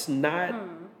 Like, I'm just not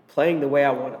playing the way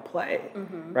I want to play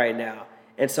right now.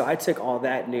 And so I took all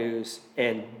that news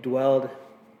and dwelled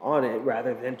on it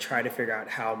rather than try to figure out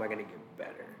how am I going to get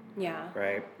better. Yeah.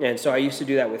 Right. And so I used to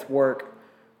do that with work.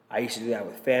 I used to do that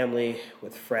with family,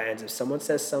 with friends. If someone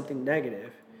says something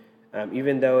negative,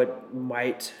 even though it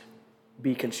might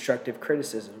be constructive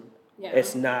criticism,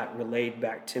 it's not relayed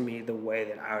back to me the way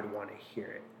that I would want to hear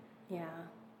it. Yeah.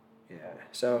 Yeah.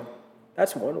 So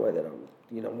that's one way that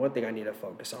one thing I need to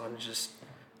focus on is just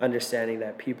understanding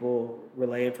that people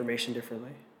relay information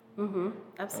differently.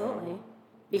 Absolutely.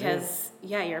 Because,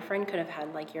 your friend could have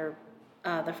had, like, your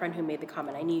the friend who made the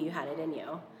comment, I knew you had it in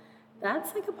you.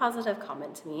 That's like a positive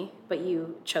comment to me, but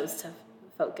you chose to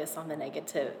focus on the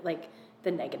negative, like the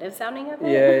negative sounding of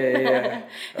it. Yeah.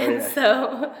 And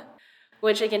so,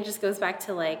 which again just goes back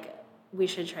to like, we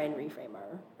should try and reframe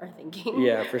our thinking.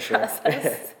 Yeah, for sure.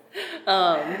 Process.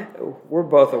 We're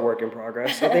both a work in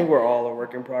progress. I think we're all a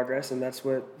work in progress, and that's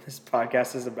what this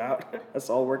podcast is about. Us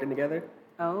all working together.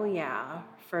 Oh yeah,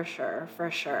 for sure.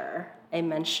 I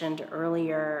mentioned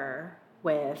earlier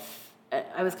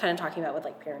I was kind of talking about with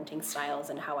like parenting styles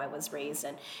and how I was raised,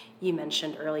 and you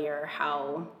mentioned earlier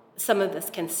how some of this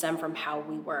can stem from how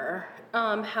we were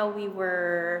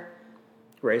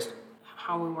raised.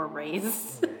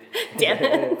 Damn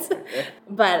it.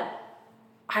 But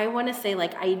I want to say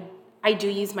like I do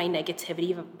use my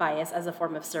negativity bias as a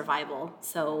form of survival,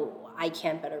 so I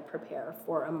can better prepare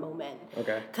for a moment.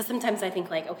 Okay. Because sometimes I think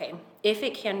like, okay, if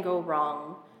it can go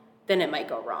wrong, then it might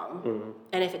go wrong. Mm-hmm.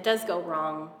 And if it does go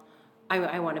wrong,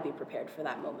 I want to be prepared for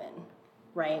that moment,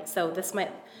 right? So this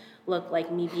might look like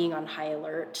me being on high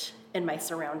alert in my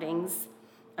surroundings,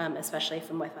 especially if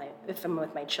I'm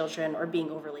with my children, or being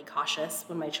overly cautious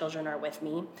when my children are with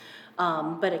me.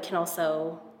 But it can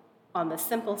also, on the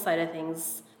simple side of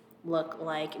things, look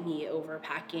like me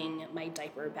overpacking my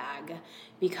diaper bag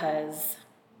because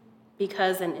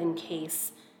and in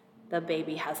case the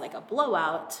baby has like a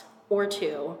blowout or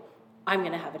two, I'm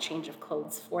going to have a change of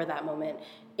clothes for that moment.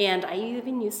 And I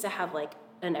even used to have like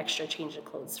an extra change of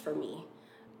clothes for me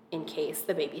in case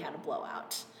the baby had a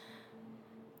blowout.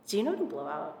 Do you know what a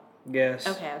blowout? Yes.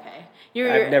 Okay.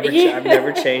 I've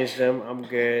never changed them. I'm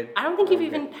good. I don't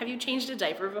think have you changed a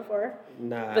diaper before?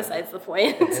 Nah. Besides the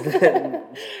point.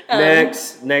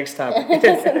 Next topic. It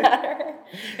doesn't matter.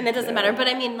 And it doesn't matter. But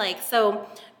I mean, like, so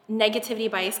negativity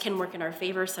bias can work in our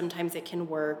favor. Sometimes it can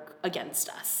work against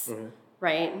us,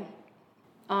 right?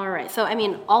 All right. So, I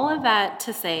mean, all of that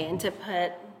to say, and to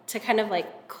kind of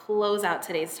like close out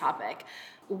today's topic,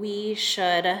 we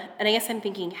should, and I guess I'm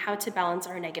thinking how to balance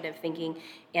our negative thinking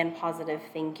and positive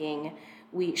thinking.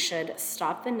 We should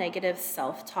stop the negative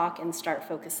self-talk and start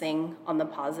focusing on the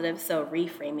positive. So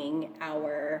reframing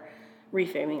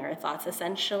our thoughts,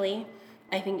 essentially.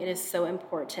 I think it is so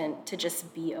important to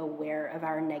just be aware of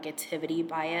our negativity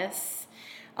bias,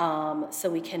 so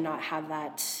we cannot have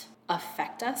that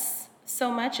affect us so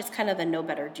much. It's kind of the know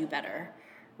better, do better,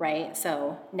 right?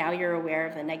 So now you're aware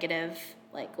of the negative,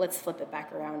 like let's flip it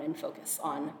back around and focus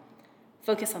on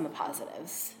the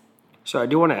positives. So I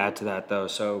do want to add to that though.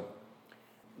 So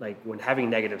like when having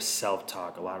negative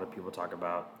self-talk, a lot of people talk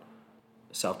about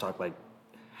self-talk, like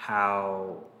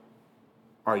how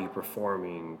are you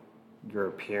performing, your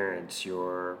appearance,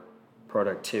 your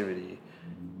productivity,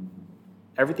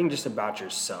 everything just about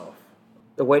yourself.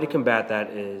 The way to combat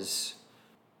that is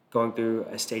going through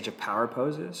a stage of power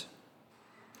poses.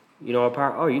 You know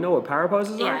what power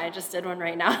poses are? Yeah, I just did one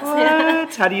right now.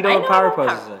 What? How do you know what power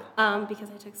poses are? Because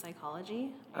I took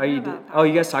psychology. You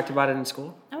guys talked about it in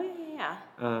school? Oh yeah.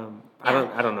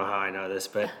 I don't know how I know this,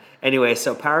 but anyway,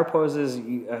 so power poses,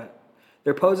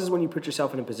 they're poses when you put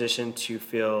yourself in a position to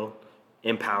feel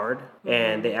empowered,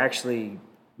 and they actually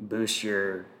boost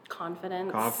your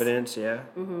confidence, yeah.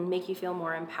 Make you feel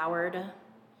more empowered,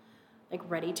 like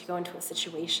ready to go into a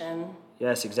situation.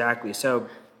 Yes, exactly. So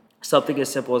something as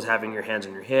simple as having your hands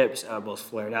on your hips, elbows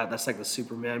flared out, that's like the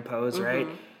Superman pose, right?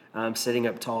 Sitting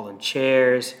up tall in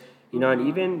chairs, you know, and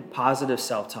even positive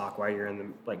self-talk while you're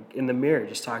in the mirror,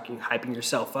 just talking, hyping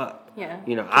yourself up. Yeah.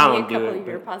 You know, I don't do it. A couple of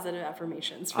your positive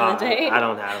affirmations for the day. I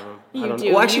don't have them. You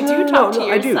do. Well, actually, you do talk to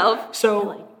yourself. I do. So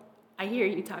like, I hear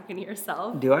you talking to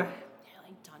yourself. Do I? You're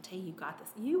like, Dante, you got this.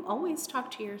 You always talk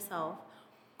to yourself.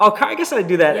 Oh, I guess I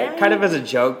do that kind of as a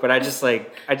joke, but I just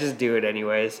do it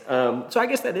anyways. So I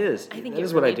guess that is. I think that it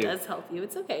is really what I do. Does help you.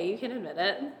 It's okay. You can admit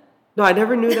it. No, I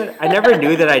never knew that. I never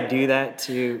knew that I do that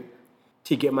to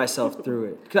get myself through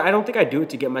it. Because I don't think I do it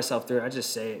to get myself through it. I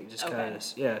just say it just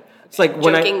because. Yeah. It's like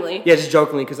when jokingly. Just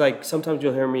jokingly. Because like sometimes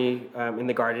you'll hear me in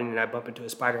the garden and I bump into a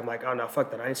spider. I'm like, oh no, fuck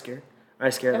that. I ain't scared.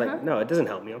 Like, no, it doesn't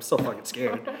help me. I'm still fucking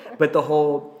scared. But the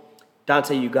whole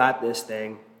Dante, you got this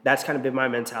thing. That's kind of been my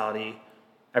mentality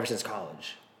ever since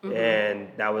college. And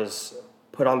that was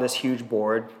put on this huge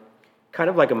board, kind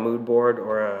of like a mood board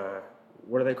or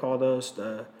what do they call those?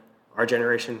 Our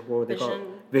generation, what would they call it?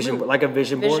 Vision board, like a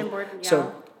vision board. Vision board, yeah.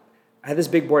 So I had this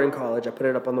big board in college. I put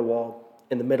it up on the wall.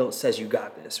 In the middle, it says, you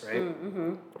got this, right?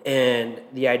 And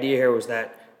the idea here was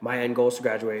that my end goal is to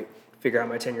graduate, figure out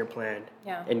my 10-year plan,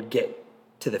 and get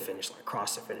to the finish line,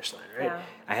 cross the finish line, right? Yeah.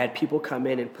 I had people come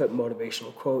in and put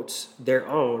motivational quotes, their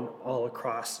own, all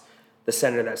across the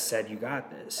center that said, you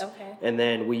got this. Okay. And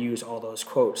then we use all those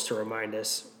quotes to remind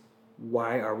us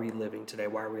why are we living today?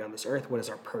 Why are we on this earth? What is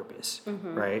our purpose,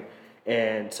 right?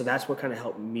 And so that's what kind of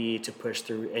helped me to push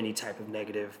through any type of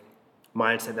negative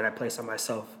mindset that I placed on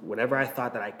myself. Whenever I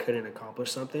thought that I couldn't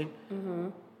accomplish something,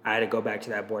 I had to go back to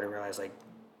that board and realize, like,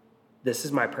 this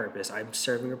is my purpose. I'm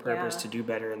serving a purpose to do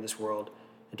better in this world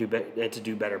and to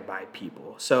do better by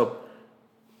people. So,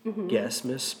 yes,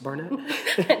 Miss Barnett?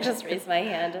 I just raised my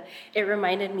hand. It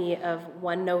reminded me of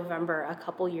one November a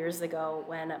couple years ago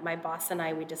when my boss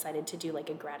and we decided to do like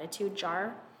a gratitude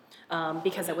jar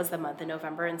because it was the month of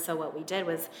November. And so what we did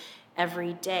was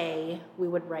every day we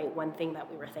would write one thing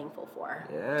that we were thankful for.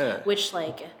 Yeah. Which,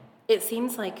 like, it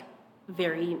seems like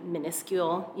very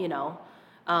minuscule, you know,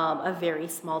 a very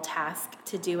small task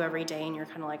to do every day. And you're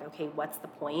kind of like, okay, what's the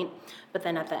point? But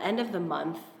then at the end of the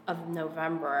month of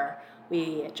November,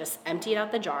 we just emptied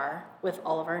out the jar with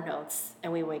all of our notes,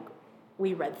 and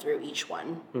we read through each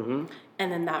one.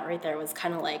 And then that right there was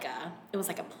kind of like it was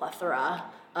like a plethora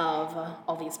of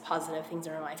all these positive things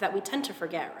in our life that we tend to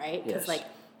forget, right? Because like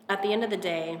at the end of the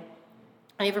day,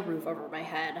 I have a roof over my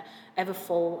head. I have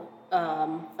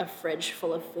a fridge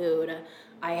full of food.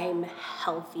 I am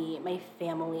healthy. My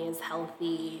family is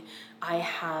healthy. I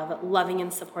have loving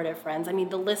and supportive friends. I mean,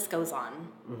 the list goes on,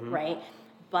 right?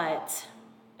 But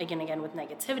again, with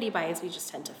negativity bias, we just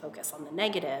tend to focus on the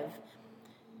negative.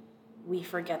 We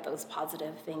forget those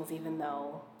positive things, even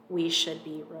though we should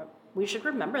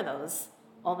remember those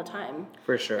all the time.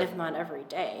 For sure. If not every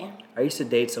day. I used to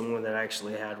date someone that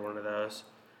actually had one of those.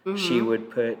 She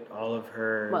would put all of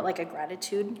her... What, like a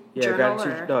gratitude journal?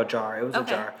 Gratitude, no, a jar. It was a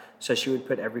jar. So she would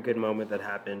put every good moment that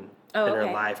happened in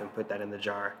her life and put that in the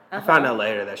jar. I found out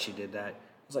later that she did that.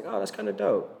 I was like, oh, that's kind of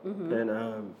dope.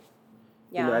 And,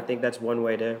 you know, I think that's one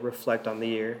way to reflect on the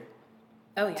year.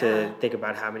 Oh, yeah. To think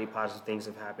about how many positive things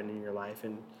have happened in your life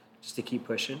and just to keep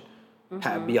pushing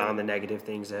beyond the negative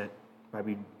things that might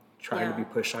be trying to be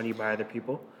pushed on you by other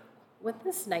people. With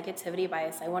this negativity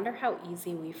bias, I wonder how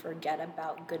easy we forget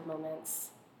about good moments.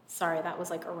 Sorry, that was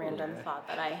like a random thought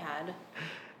that I had.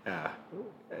 I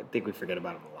think we forget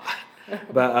about them a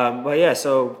lot. But yeah,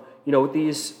 so, you know, with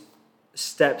these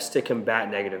steps to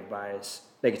combat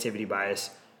negativity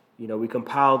bias, you know, we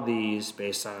compiled these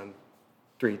based on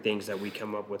 3 things that we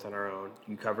come up with on our own.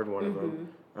 You covered one of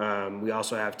them. We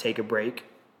also have take a break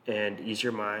and ease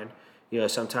your mind. You know,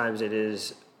 sometimes it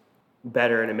is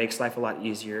better and it makes life a lot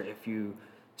easier if you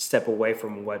step away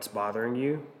from what's bothering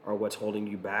you or what's holding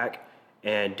you back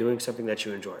and doing something that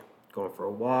you enjoy. Going for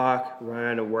a walk,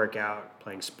 running a workout,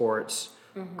 playing sports,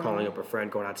 calling up a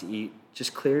friend, going out to eat.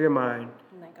 Just clear your mind.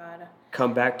 Oh my God.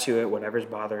 Come back to it, whatever's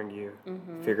bothering you.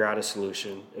 Figure out a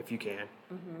solution if you can.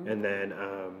 And then...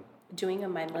 doing a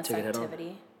mindless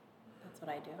activity. That's what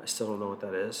I do. I still don't know what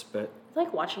that is, but... It's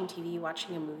like watching TV,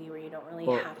 watching a movie where you don't really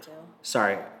have to.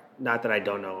 Sorry. Not that I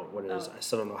don't know what it is. I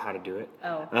still don't know how to do it.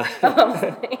 Oh.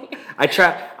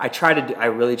 I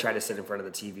really try to sit in front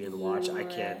of the TV and watch. I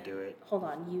can't do it. Hold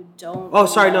on, you don't. Oh,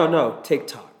 sorry, no,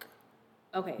 TikTok.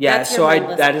 Okay. Yeah, that's so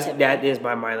your that is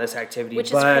my mindless activity.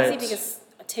 Which is crazy because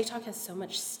TikTok has so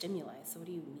much stimuli. So what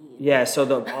do you mean? Yeah. So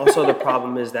the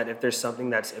problem is that if there's something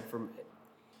that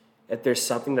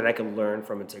I can learn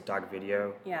from a TikTok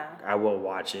video, I will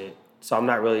watch it. So I'm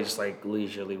not really just like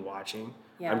leisurely watching.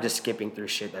 Yeah. I'm just skipping through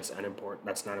shit that's unimportant.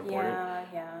 That's not important.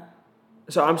 Yeah.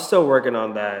 So I'm still working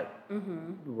on that.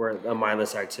 A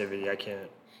mindless activity. I can't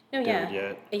do it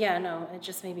yet. Yeah, no. It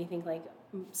just made me think like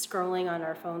scrolling on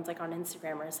our phones, like on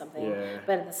Instagram or something. Yeah.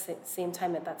 But at the same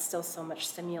time, that's still so much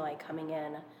stimuli coming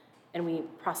in, and we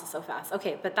process so fast.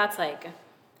 Okay, but that's like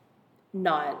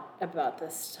not about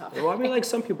this topic. Well, I mean, like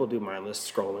some people do mindless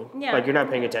scrolling. Yeah. Like you're not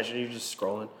paying attention. You're just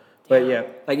scrolling. But yeah,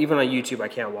 like even on YouTube, I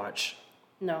can't watch.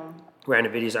 No.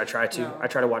 Random videos. I try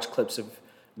to watch clips of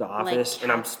The Office, like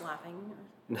and I'm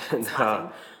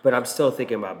laughing. But I'm still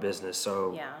thinking about business.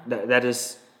 So that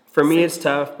is for me. It's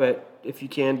tough, but if you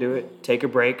can do it, take a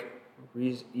break,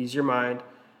 ease your mind,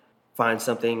 find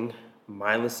something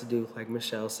mindless to do, like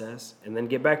Michelle says, and then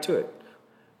get back to it.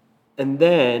 And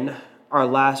then our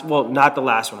last, well, not the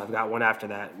last one. I've got one after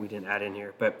that. We didn't add in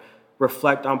here, but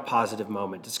reflect on positive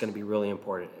moments. It's going to be really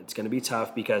important. It's going to be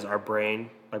tough because our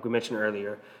brain, like we mentioned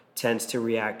earlier, tends to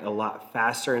react a lot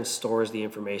faster and stores the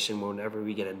information whenever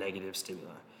we get a negative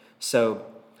stimuli. So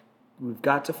we've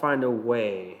got to find a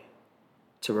way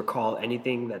to recall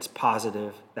anything that's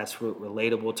positive, that's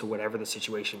relatable to whatever the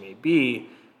situation may be,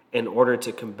 in order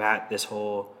to combat this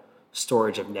whole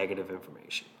storage of negative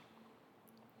information.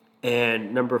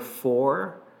 And number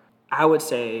 4, I would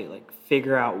say, like,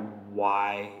 figure out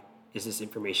why is this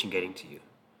information getting to you?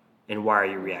 And why are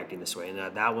you reacting this way? And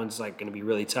that one's like going to be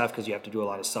really tough because you have to do a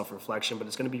lot of self-reflection, but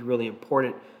it's going to be really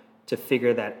important to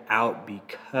figure that out,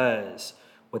 because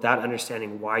without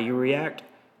understanding why you react,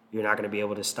 you're not going to be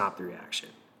able to stop the reaction.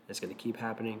 It's going to keep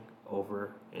happening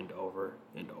over and over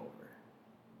and over.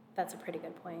 That's a pretty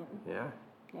good point. Yeah.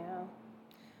 Yeah.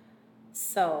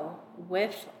 So,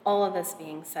 with all of this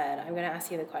being said, I'm going to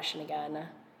ask you the question again.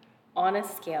 On a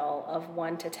scale of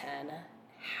 1 to 10,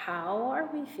 how are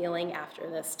we feeling after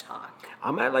this talk?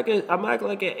 I'm at like an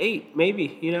 8,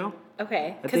 maybe, you know?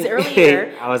 Okay, because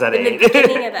earlier, I was at in 8. the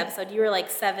beginning of the episode, you were like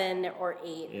 7 or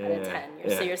 8 out of 10.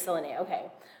 So you're still an 8. Okay.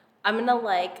 I'm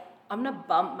gonna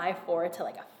bump my 4 to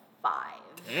like a 5.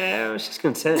 Yeah, she's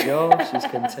content, yo. She's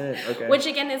content. Okay. Which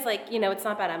again is like, it's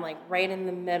not bad. I'm like right in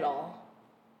the middle.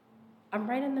 I'm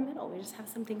right in the middle. We just have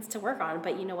some things to work on.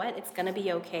 But you know what? It's gonna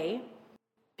be okay,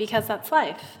 because that's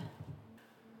life.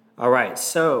 All right.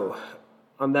 So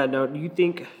on that note, do you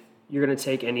think you're gonna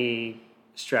take any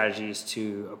strategies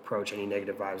to approach any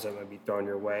negative vibes that might be thrown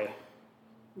your way?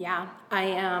 Yeah, I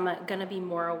am going to be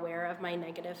more aware of my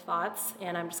negative thoughts,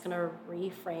 and I'm just going to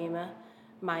reframe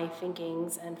my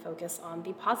thinkings and focus on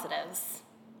the positives.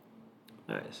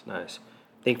 Nice.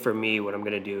 I think for me, what I'm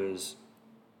going to do is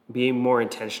being more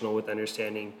intentional with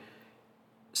understanding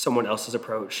someone else's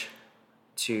approach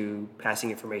to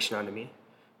passing information on to me.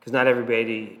 Because not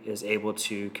everybody is able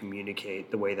to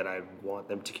communicate the way that I want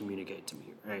them to communicate to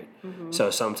me, right? Mm-hmm. So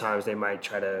sometimes they might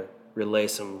try to relay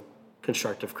some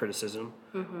constructive criticism,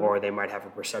 or they might have a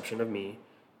perception of me,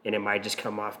 and it might just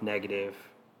come off negative,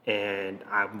 and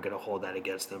I'm going to hold that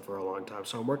against them for a long time.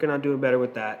 So I'm working on doing better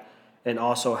with that, and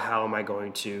also how am I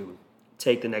going to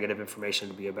take the negative information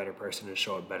to be a better person and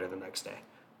show it better the next day,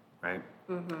 right?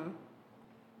 Mm-hmm.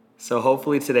 So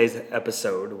hopefully today's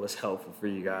episode was helpful for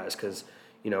you guys, because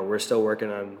we're still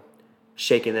working on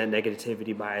shaking that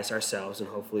negativity bias ourselves, and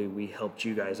hopefully we helped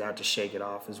you guys out to shake it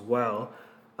off as well.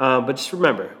 But just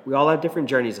remember, we all have different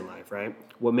journeys in life, right?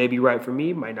 What may be right for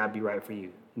me might not be right for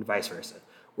you, and vice versa.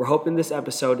 We're hoping this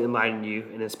episode enlightened you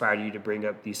and inspired you to bring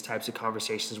up these types of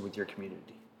conversations with your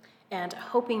community. And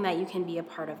hoping that you can be a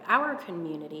part of our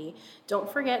community, don't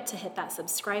forget to hit that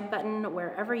subscribe button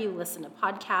wherever you listen to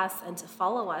podcasts, and to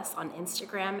follow us on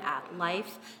Instagram at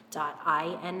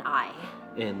life.ini.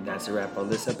 And that's a wrap on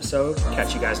this episode.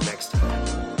 Catch you guys next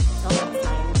time. Till next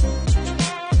time.